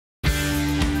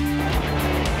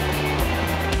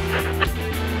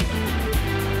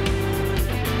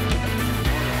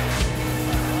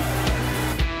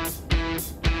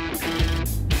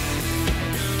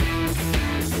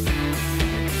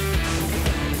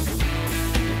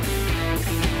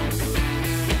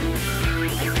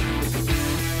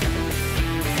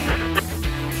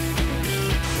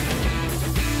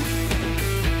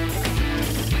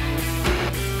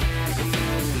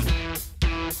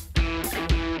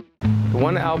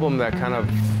One album that kind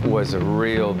of was a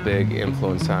real big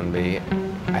influence on me,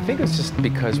 I think it's just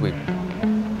because me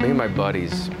and my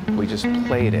buddies, we just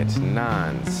played it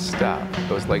non-stop. It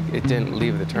was like it didn't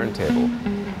leave the turntable.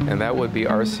 And that would be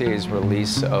RCA's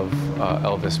release of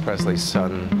Elvis Presley's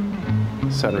Sun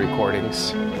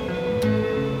recordings.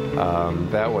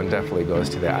 That one definitely goes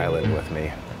to the island with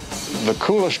me. The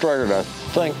coolest record I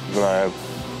think that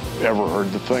I've ever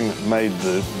heard, the thing that made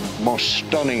the most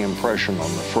stunning impression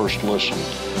on the first listen,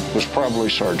 was probably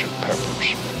Sgt.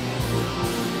 Pepper's.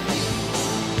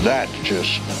 That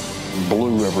just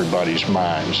blew everybody's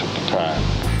minds at the time.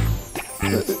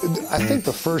 I think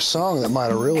the first song that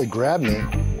might have really grabbed me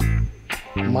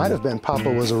might have been Papa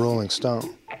Was a Rolling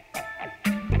Stone.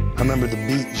 I remember the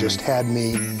beat just had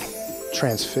me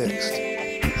transfixed.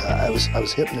 I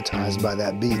was hypnotized by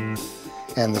that beat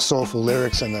and the soulful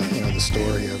lyrics and the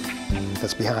story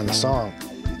that's behind the song.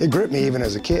 It gripped me even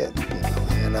as a kid,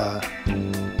 and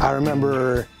I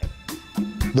remember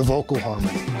the vocal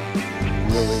harmony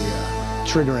really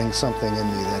triggering something in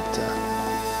me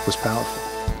that was powerful.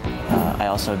 I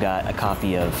also got a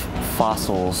copy of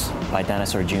Fossils by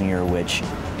Dinosaur Jr., which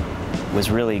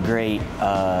was really great,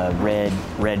 red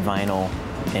vinyl,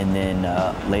 and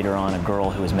then later on a girl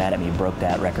who was mad at me broke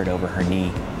that record over her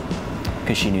knee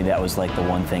because she knew that was like the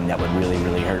one thing that would really,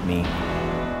 really hurt me.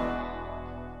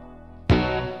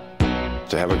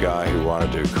 To have a guy who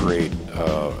wanted to create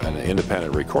an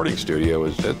independent recording studio,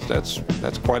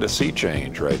 that's quite a sea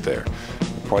change right there,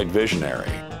 quite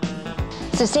visionary.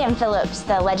 So Sam Phillips,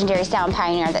 the legendary sound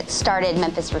pioneer that started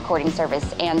Memphis Recording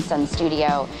Service and Sun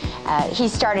Studio, he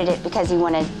started it because he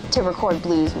wanted to record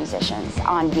blues musicians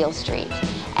on Beale Street.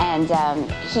 And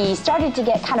he started to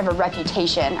get kind of a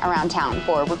reputation around town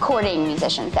for recording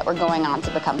musicians that were going on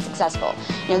to become successful.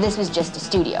 You know, this was just a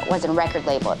studio, it wasn't a record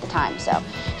label at the time. So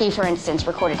he, for instance,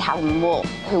 recorded Howlin' Wolf,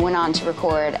 who went on to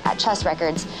record at Chess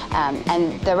Records,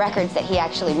 and the records that he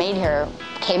actually made here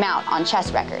came out on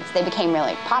Chess Records. They became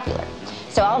really popular.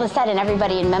 So all of a sudden,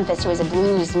 everybody in Memphis who was a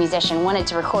blues musician wanted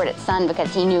to record at Sun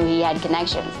because he knew he had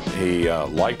connections. He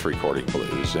liked recording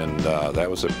blues, and that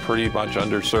was a pretty much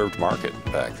underserved market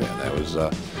back then. That was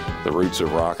the roots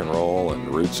of rock and roll and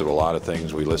the roots of a lot of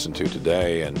things we listen to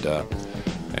today, and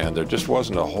there just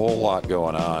wasn't a whole lot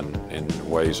going on in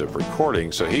ways of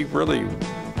recording. So he really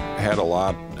had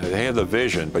he had the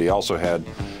vision, but he also had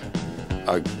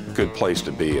a good place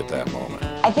to be at that moment.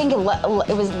 I think it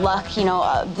was luck, you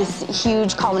know, this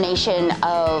huge culmination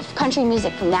of country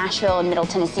music from Nashville and Middle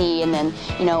Tennessee, and then,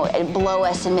 you know, below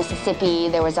us in Mississippi,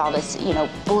 there was all this, you know,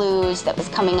 blues that was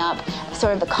coming up,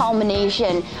 sort of the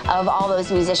culmination of all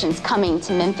those musicians coming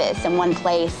to Memphis in one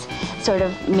place, sort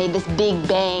of made this big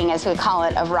bang, as we call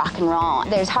it, of rock and roll.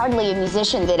 There's hardly a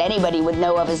musician that anybody would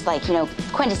know of as, like, you know,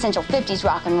 quintessential 50s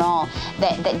rock and roll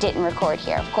that didn't record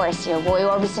here. Of course, you know, Roy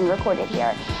Orbison recorded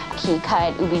here. He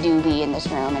cut Ooby Dooby in this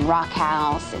room, and Rock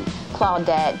House, and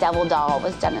Claudette, Devil Doll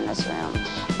was done in this room.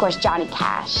 Of course, Johnny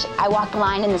Cash. I Walk the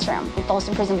Line in this room.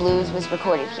 Folsom Prison Blues was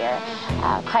recorded here.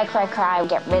 Cry, Cry, Cry,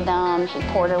 Get Rhythm, Hey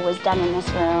Porter was done in this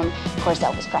room. Of course,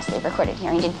 Elvis Presley recorded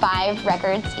here. He did 5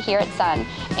 records here at Sun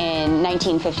in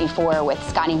 1954 with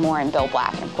Scotty Moore and Bill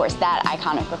Black. And of course, that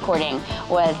iconic recording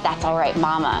was That's All Right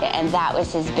Mama. And that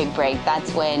was his big break.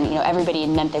 That's when, you know, everybody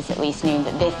in Memphis at least knew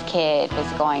that this kid was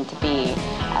going to be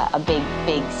a big,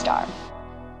 big star.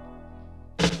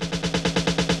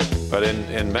 But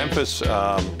in Memphis, you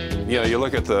know, you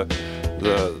look at the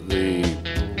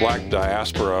black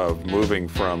diaspora of moving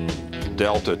from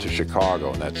Delta to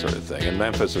Chicago and that sort of thing. And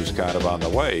Memphis is kind of on the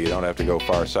way. You don't have to go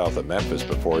far south of Memphis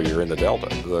before you're in the Delta.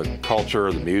 The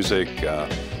culture, the music,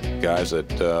 guys that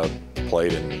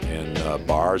played in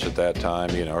bars at that time,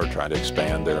 you know, are trying to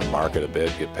expand their market a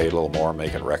bit, get paid a little more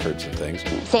making records and things.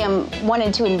 Sam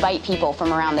wanted to invite people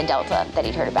from around the Delta that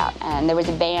he'd heard about, and there was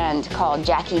a band called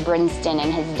Jackie Brinston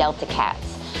and his Delta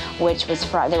Cats, which was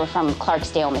they were from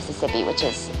Clarksdale, Mississippi, which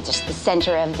is just the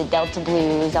center of the Delta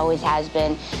blues, always has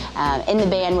been. In the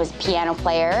band was piano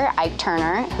player Ike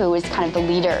Turner, who was kind of the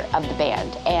leader of the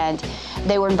band, and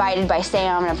they were invited by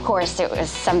Sam, and of course it was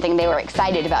something they were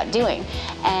excited about doing.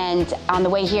 And on the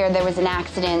way here there was an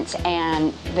accident,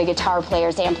 and the guitar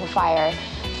player's amplifier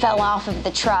fell off of the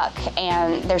truck,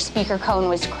 and their speaker cone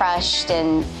was crushed,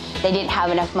 and they didn't have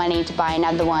enough money to buy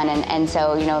another one, and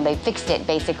so, you know, they fixed it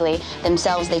basically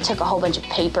themselves. They took a whole bunch of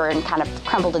paper and kind of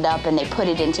crumpled it up, and they put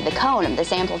it into the cone of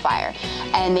this amplifier.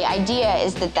 And the idea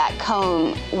is that that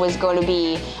cone was going to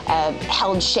be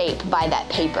held shape by that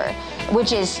paper,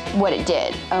 which is what it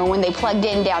did. When they plugged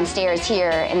in downstairs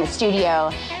here in the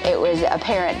studio, it was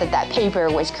apparent that that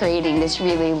paper was creating this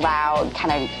really loud,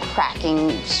 kind of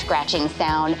cracking, scratching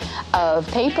sound. sound of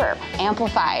paper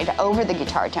amplified over the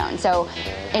guitar tone. So,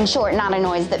 in short, not a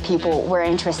noise that people were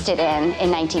interested in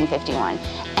 1951.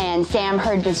 And Sam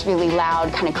heard this really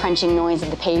loud, kind of crunching noise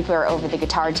of the paper over the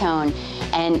guitar tone,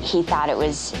 and he thought it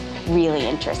was really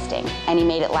interesting, and he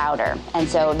made it louder. And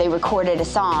so they recorded a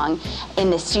song in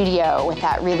the studio with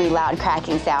that really loud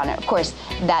cracking sound. And of course,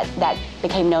 that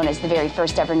became known as the very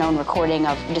first ever known recording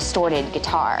of distorted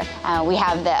guitar. We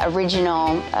have the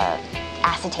original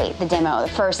acetate, the demo, the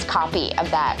first copy of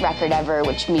that record ever,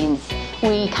 which means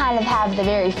we kind of have the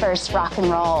very first rock and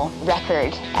roll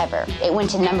record ever. It went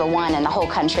to #1 in the whole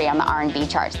country on the R&B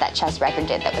charts, that Chess record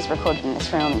did, that was recorded in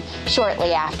this room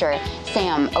shortly after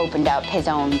Sam opened up his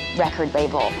own record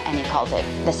label, and he called it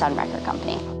the Sun Record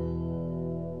Company.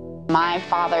 My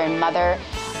father and mother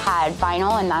had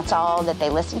vinyl, and that's all that they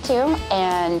listened to.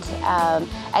 And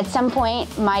at some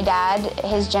point, my dad,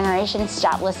 his generation,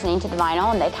 stopped listening to the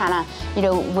vinyl, and they kind of,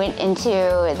 went into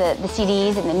the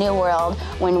CDs in the new world.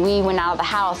 When we went out of the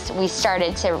house, we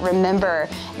started to remember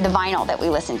the vinyl that we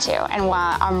listened to. And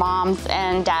while our moms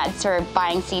and dads were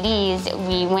buying CDs,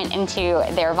 we went into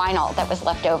their vinyl that was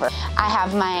left over. I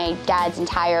have my dad's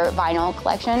entire vinyl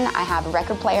collection. I have a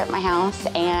record player at my house,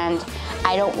 and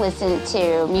I don't listen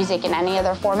to music in any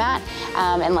other format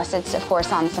unless it's, of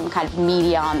course, on some kind of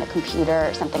media on the computer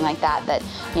or something like that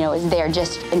is there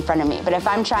just in front of me. But if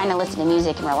I'm trying to listen to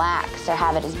music and relax or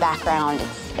have it as background,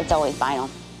 it's always vinyl.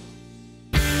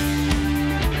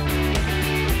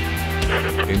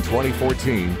 In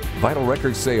 2014, vinyl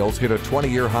record sales hit a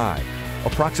 20-year high.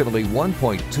 Approximately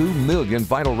 1.2 million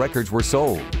vinyl records were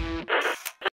sold.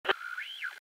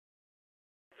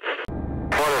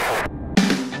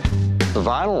 The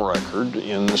vinyl record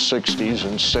in the 60s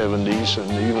and 70s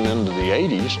and even into the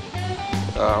 80s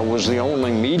was the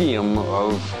only medium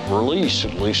of release,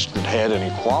 at least that had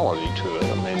any quality to it.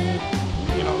 I mean,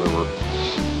 there were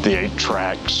the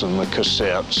 8-tracks and the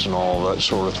cassettes and all that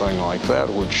sort of thing like that,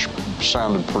 which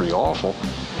sounded pretty awful.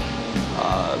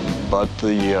 But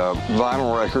the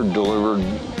vinyl record delivered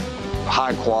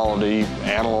high-quality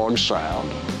analog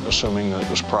sound, assuming that it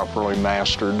was properly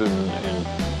mastered and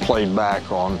played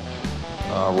back on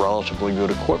relatively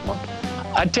good equipment.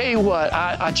 I tell you what,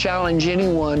 I challenge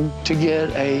anyone to get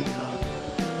a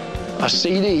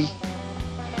CD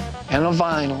and a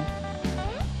vinyl,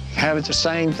 have it the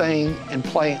same thing, and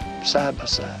play them side by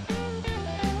side,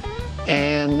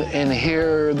 and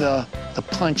hear the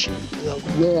punching, the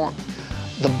warmth.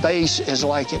 The bass is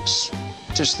like it's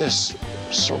just this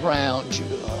surrounds you.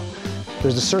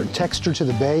 There's a certain texture to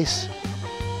the bass.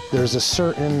 There's a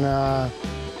certain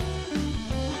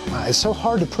it's so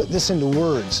hard to put this into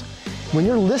words. When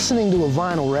you're listening to a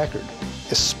vinyl record,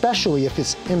 especially if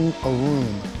it's in a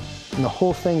room and the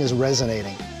whole thing is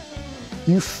resonating,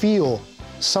 you feel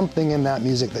something in that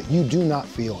music that you do not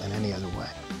feel in any other way.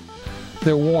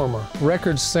 They're warmer.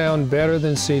 Records sound better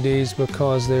than CDs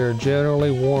because they're generally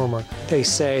warmer. They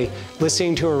say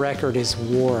listening to a record is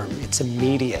warm, it's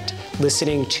immediate.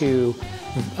 Listening to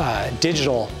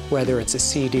digital, whether it's a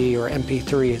CD or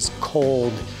MP3, is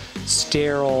cold,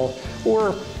 sterile,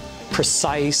 or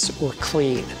precise or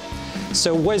clean.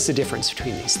 So what is the difference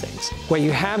between these things? What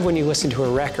you have when you listen to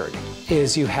a record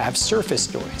is you have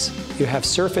surface noise. You have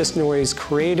surface noise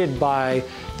created by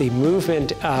the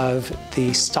movement of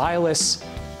the stylus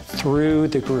through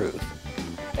the groove.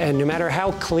 And no matter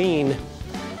how clean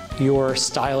your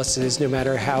stylus is, no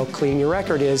matter how clean your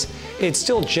record is, it's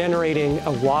still generating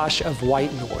a wash of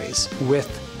white noise with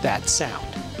that sound.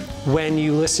 When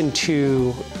you listen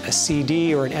to a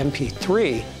CD or an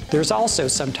MP3, there's also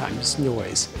sometimes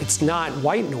noise. It's not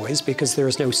white noise because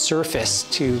there's no surface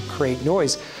to create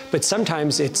noise, but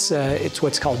sometimes it's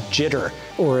what's called jitter,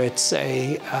 or it's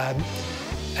a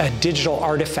digital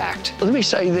artifact. Let me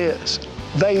say this,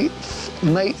 they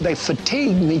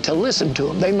fatigue me to listen to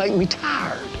them. They make me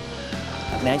tired.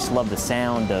 I mean, I just love the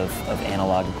sound of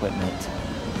analog equipment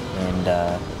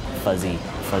and fuzzy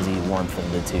warmth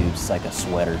of the tubes. It's like a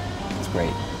sweater. It's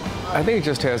great. I think it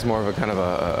just has more of a kind of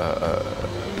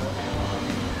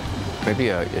maybe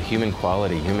a human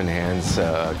quality, human hands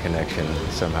connection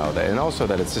somehow. And also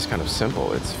that it's just kind of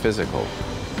simple. It's physical.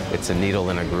 It's a needle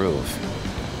in a groove.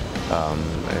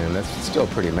 And that's still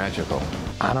pretty magical.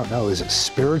 I don't know, is it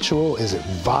spiritual? Is it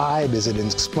vibe? Is it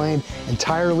explained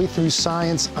entirely through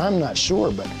science? I'm not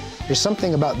sure, but there's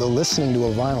something about the listening to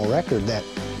a vinyl record that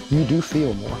you do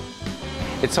feel more.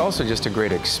 It's also just a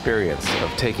great experience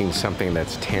of taking something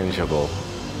that's tangible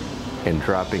and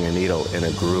dropping a needle in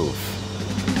a groove.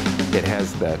 It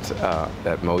has that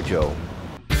mojo.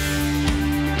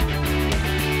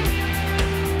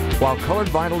 While colored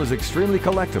vinyl is extremely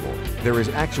collectible, there is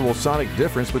actual sonic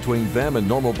difference between them and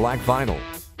normal black vinyl.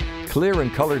 Clear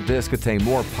and colored discs attain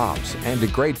more pops and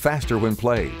degrade faster when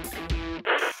played.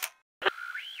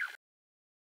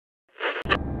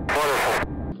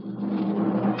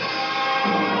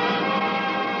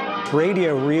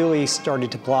 Radio really started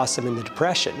to blossom in the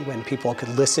Depression when people could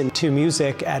listen to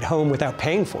music at home without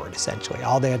paying for it, essentially.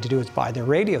 All they had to do was buy their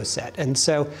radio set. And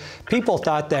so people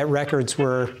thought that records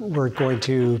were going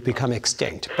to become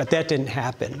extinct, but that didn't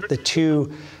happen. The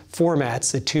two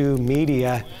formats, the two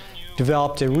media,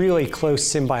 developed a really close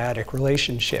symbiotic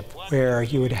relationship where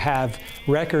you would have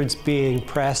records being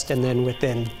pressed and then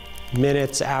within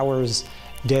minutes, hours,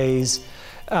 days,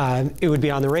 it would be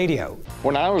on the radio.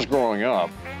 When I was growing up,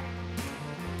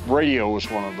 radio was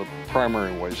one of the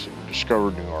primary ways that we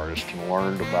discovered new artists and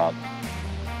learned about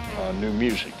new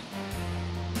music.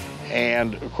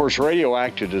 And of course, radio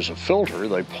acted as a filter.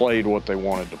 They played what they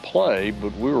wanted to play,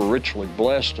 but we were richly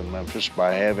blessed in Memphis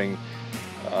by having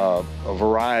a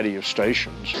variety of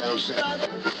stations.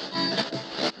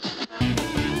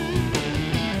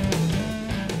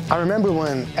 I remember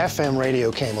when FM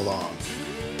radio came along.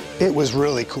 It was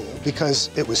really cool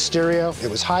because it was stereo, it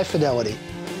was high fidelity,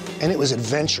 and it was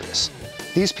adventurous.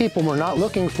 These people were not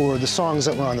looking for the songs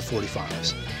that were on the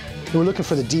 45s. They were looking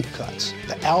for the deep cuts,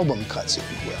 the album cuts, if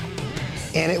you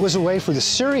will. And it was a way for the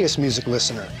serious music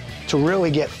listener to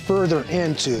really get further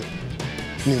into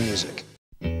new music.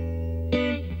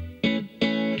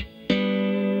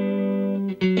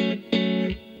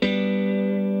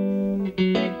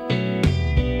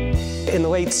 In the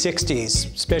late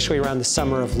 60s, especially around the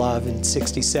Summer of Love in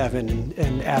 '67,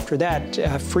 and after that,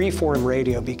 freeform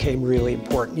radio became really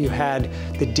important. You had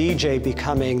the DJ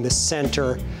becoming the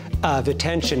center of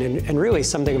attention and really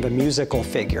something of a musical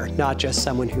figure, not just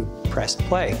someone who pressed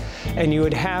play. And you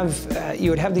would have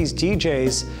these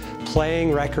DJs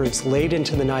playing records late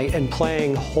into the night and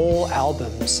playing whole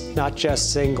albums, not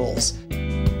just singles.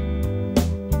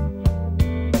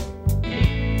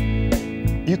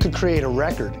 You could create a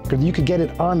record, you could get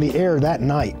it on the air that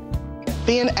night.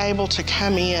 Being able to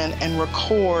come in and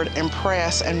record and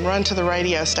press and run to the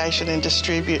radio station and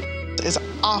distribute is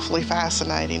awfully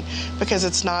fascinating because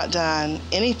it's not done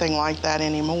anything like that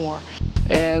anymore.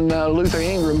 And Luther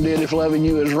Ingram did If Loving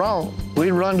You Is Wrong.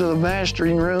 We'd run to the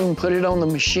mastering room, put it on the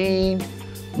machine,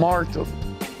 mark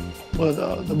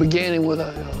the beginning with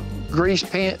a grease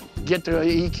paint, get the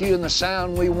EQ and the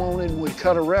sound we wanted. We'd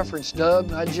cut a reference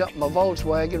dub, and I'd jump my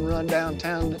Volkswagen, run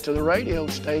downtown to the radio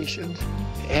station.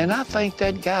 And I think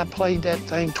that guy played that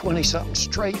thing 20-something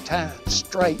straight times,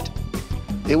 straight.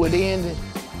 It would end,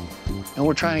 and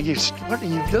we're trying to get, what are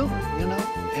you doing, you know?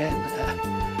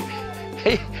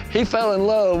 And he fell in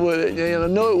love with it, and I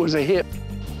knew it was a hit.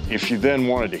 If you then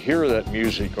wanted to hear that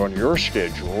music on your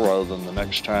schedule rather than the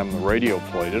next time the radio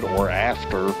played it or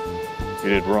after it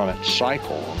had run its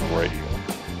cycle on the radio,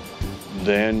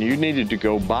 then you needed to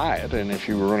go buy it, and if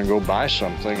you were going to go buy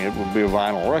something, it would be a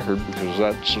vinyl record because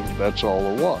that's all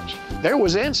there was. There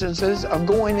was instances of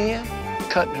going in,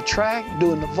 cutting a track,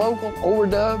 doing the vocal,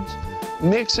 overdubs,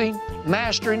 mixing,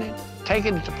 mastering it,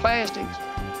 taking it to plastics,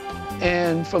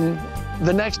 and from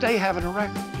the next day having a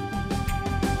record.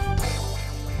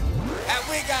 And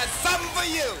we got something for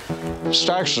you!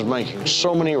 Stax was making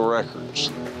so many records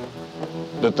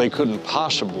that they couldn't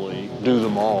possibly do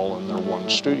them all in their one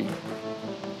studio.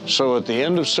 So at the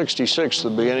end of '66,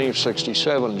 the beginning of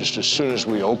 '67, just as soon as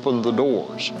we opened the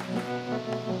doors,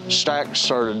 Stax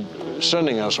started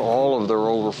sending us all of their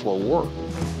overflow work,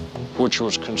 which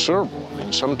was considerable. I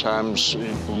mean, sometimes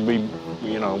it would be,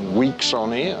 you know, weeks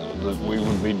on end that we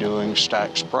would be doing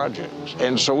Stax projects.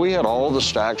 And so we had all the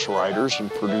Stax writers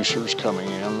and producers coming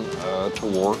in to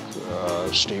work.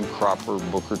 Steve Cropper,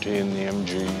 Booker T and the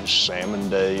MGs, Sam and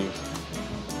Dave,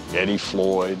 Eddie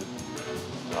Floyd,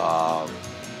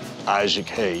 Isaac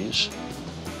Hayes.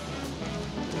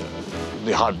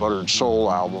 The Hot Buttered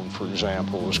Soul album, for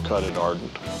example, was cut at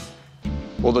Ardent.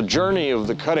 Well, the journey of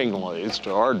the cutting lathe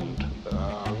to Ardent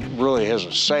really has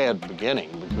a sad beginning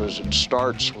because it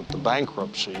starts with the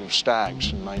bankruptcy of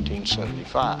Stax in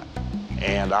 1975.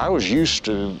 And I was used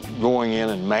to going in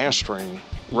and mastering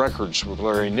records with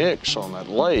Larry Nix on that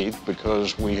lathe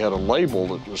because we had a label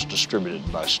that was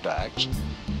distributed by Stax.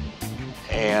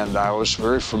 And I was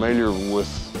very familiar with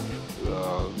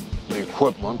the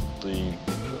equipment, the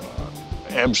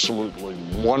absolutely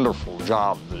wonderful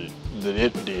job that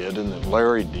it did and that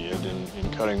Larry did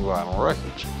in cutting vinyl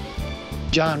records.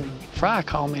 John Fry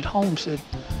called me at home and said,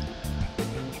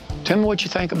 "Tell me what you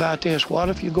think about this. What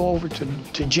if you go over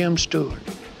to Jim Stewart?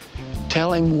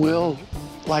 Tell him we'll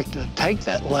like to take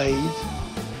that lathe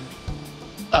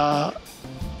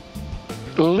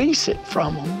lease it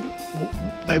from them.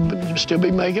 They'd still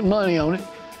be making money on it.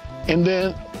 And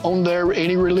then on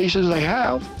any releases they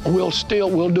have,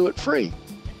 we'll do it free.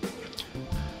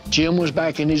 Jim was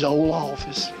back in his old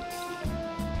office.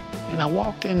 And I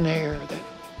walked in there that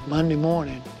Monday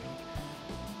morning.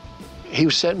 He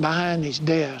was sitting behind his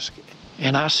desk,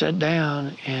 and I sat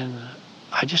down, and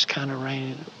I just kind of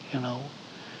ran, you know.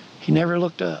 He never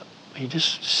looked up. He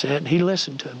just sat and he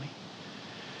listened to me.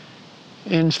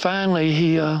 And finally,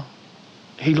 he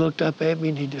looked up at me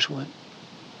and he just went,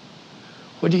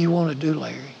 "What do you want to do,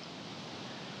 Larry?"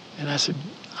 And I said,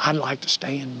 "I'd like to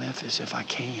stay in Memphis if I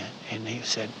can." And he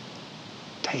said,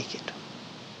 "Take it."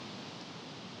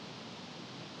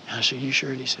 And I said, "You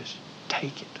sure?" And he says,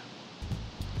 "Take it."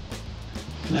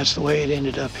 And that's the way it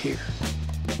ended up here.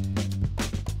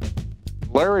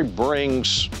 Larry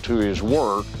brings to his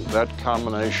work that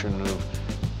combination of,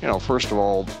 you know, first of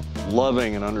all,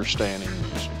 loving and understanding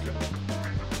music,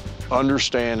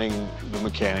 understanding the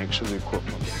mechanics of the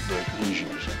equipment that he's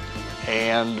using,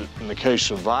 and in the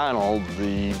case of vinyl,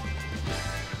 the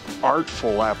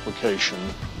artful application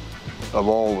of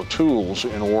all the tools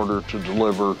in order to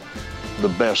deliver the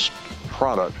best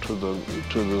product to the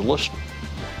listener.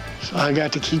 So I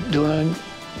got to keep doing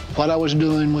what I was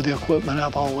doing with the equipment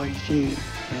I've always used.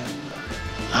 And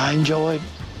I enjoyed.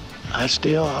 I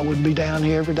wouldn't be down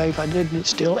here every day if I didn't.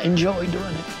 Still enjoy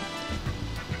doing it.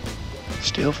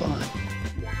 Still fun.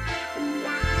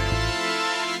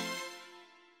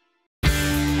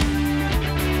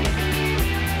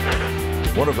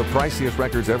 One of the priciest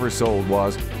records ever sold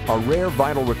was a rare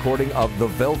vinyl recording of The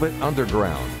Velvet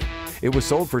Underground. It was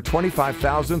sold for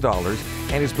 $25,000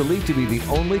 and is believed to be the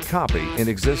only copy in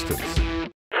existence.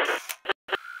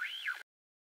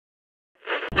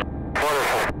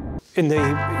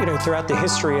 Throughout the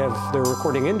history of the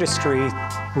recording industry,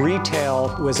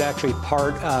 retail was actually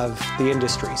part of the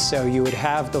industry. So you would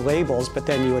have the labels, but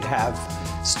then you would have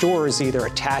stores either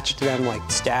attached to them, like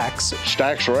Stax.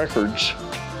 Stax Records,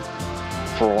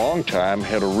 for a long time,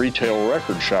 had a retail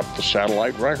record shop, the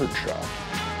Satellite Record Shop,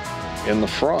 in the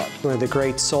front. One of the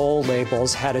great soul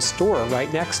labels had a store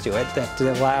right next to it that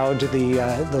allowed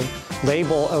the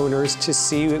label owners to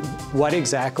see what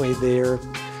exactly their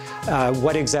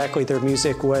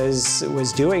music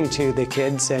was doing to the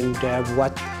kids, and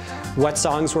what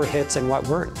songs were hits and what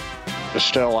weren't.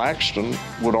 Estelle Axton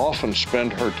would often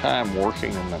spend her time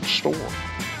working in that store.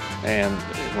 And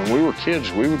when we were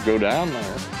kids, we would go down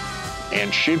there,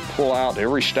 and she'd pull out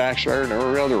every Stax record and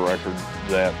every other record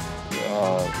that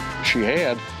she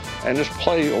had, and just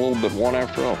play a little bit one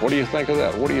after another. What do you think of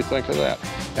that? What do you think of that?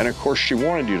 And of course, she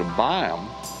wanted you to buy them,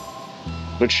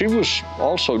 but she was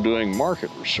also doing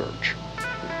market research.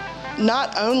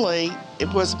 Not only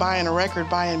it was buying a record,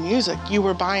 buying music, you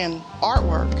were buying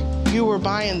artwork. You were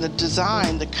buying the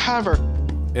design, the cover.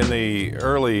 In the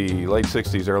late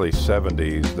 60s, early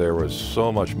 70s, there was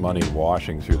so much money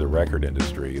washing through the record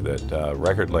industry that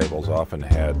record labels often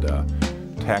had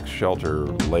tax shelter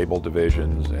label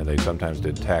divisions, and they sometimes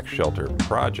did tax shelter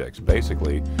projects,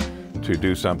 basically to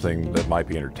do something that might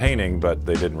be entertaining, but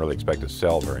they didn't really expect to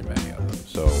sell very many of them.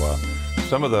 So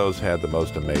some of those had the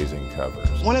most amazing covers.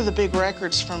 One of the big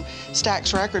records from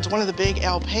Stax Records, one of the big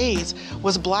LPs,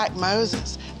 was Black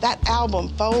Moses. That album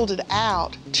folded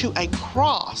out to a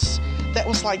cross that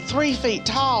was like 3 feet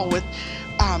tall, with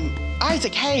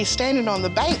Isaac Hayes standing on the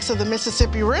banks of the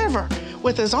Mississippi River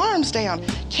with his arms down.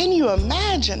 Can you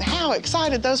imagine how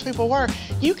excited those people were?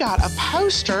 You got a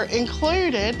poster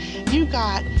included. You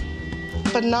got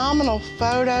phenomenal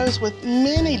photos with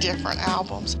many different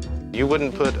albums. You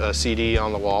wouldn't put a CD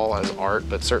on the wall as art,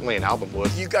 but certainly an album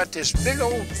would. You got this big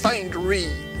old thing to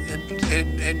read,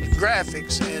 and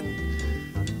graphics,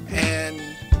 and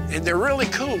they're really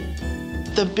cool.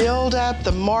 The build-up,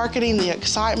 the marketing, the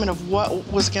excitement of what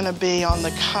was going to be on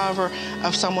the cover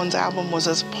of someone's album was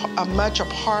as much a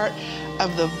part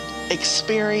of the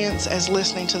experience as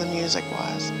listening to the music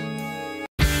was.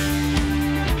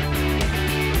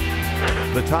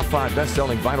 The top 5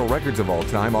 best-selling vinyl records of all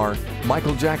time are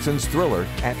Michael Jackson's Thriller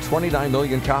at 29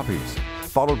 million copies,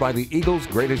 followed by the Eagles'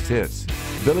 Greatest Hits,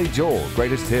 Billy Joel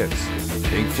Greatest Hits,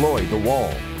 Pink Floyd The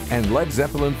Wall, and Led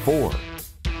Zeppelin 4.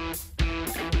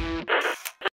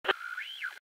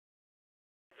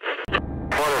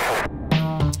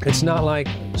 It's not like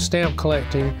stamp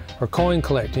collecting or coin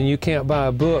collecting. You can't buy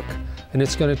a book and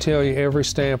it's going to tell you every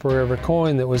stamp or every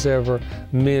coin that was ever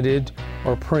minted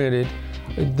or printed.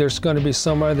 There's going to be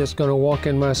somebody that's going to walk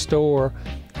in my store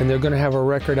and they're going to have a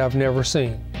record I've never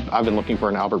seen. I've been looking for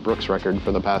an Albert Brooks record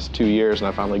for the past 2 years, and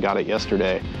I finally got it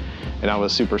yesterday. and I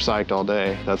was super psyched all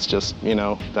day. That's just, you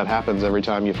know, that happens every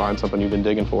time you find something you've been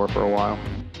digging for a while.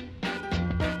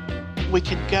 We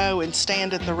could go and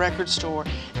stand at the record store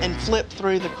and flip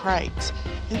through the crates.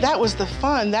 And that was the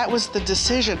fun, that was the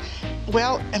decision.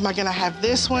 Well, am I gonna have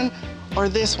this one, or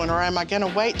am I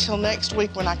gonna wait till next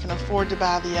week when I can afford to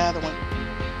buy the other one?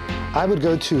 I would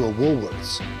go to a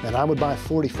Woolworths and I would buy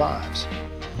 45s.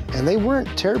 And they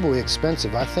weren't terribly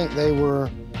expensive. I think they were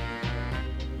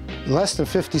less than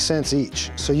 50 cents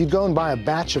each. So you'd go and buy a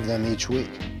batch of them each week.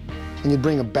 And you'd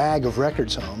bring a bag of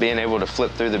records home. Being able to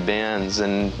flip through the bins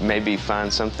and maybe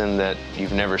find something that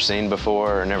you've never seen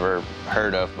before or never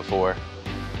heard of before.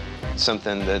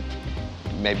 Something that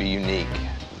may be unique.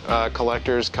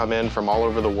 Collectors come in from all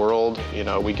over the world. You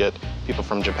know, we get people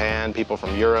from Japan, people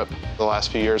from Europe. The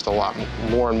last few years, a lot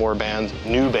more and more bands,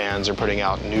 new bands are putting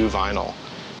out new vinyl.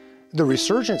 The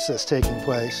resurgence that's taking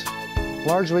place,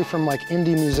 largely from like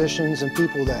indie musicians and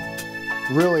people that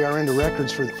really are into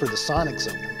records for the sonics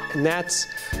of them. And that's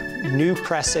new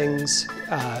pressings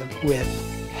with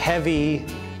heavy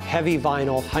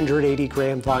vinyl,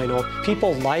 180-gram vinyl.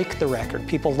 People like the record.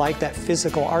 People like that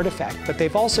physical artifact, but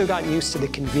they've also gotten used to the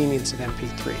convenience of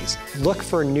MP3s. Look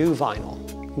for new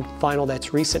vinyl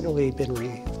that's recently been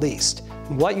released.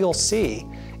 What you'll see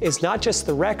is not just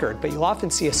the record, but you'll often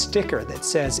see a sticker that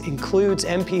says includes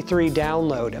MP3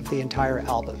 download of the entire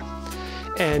album.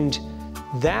 And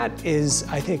that is,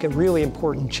 I think, a really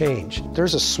important change.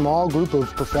 There's a small group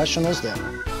of professionals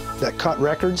that cut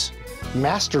records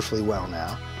masterfully well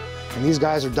now. And these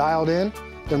guys are dialed in,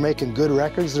 they're making good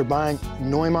records, they're buying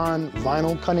Neumann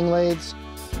vinyl cutting lathes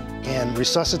and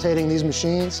resuscitating these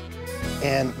machines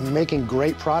and making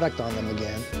great product on them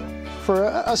again for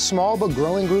a small but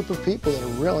growing group of people that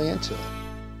are really into it.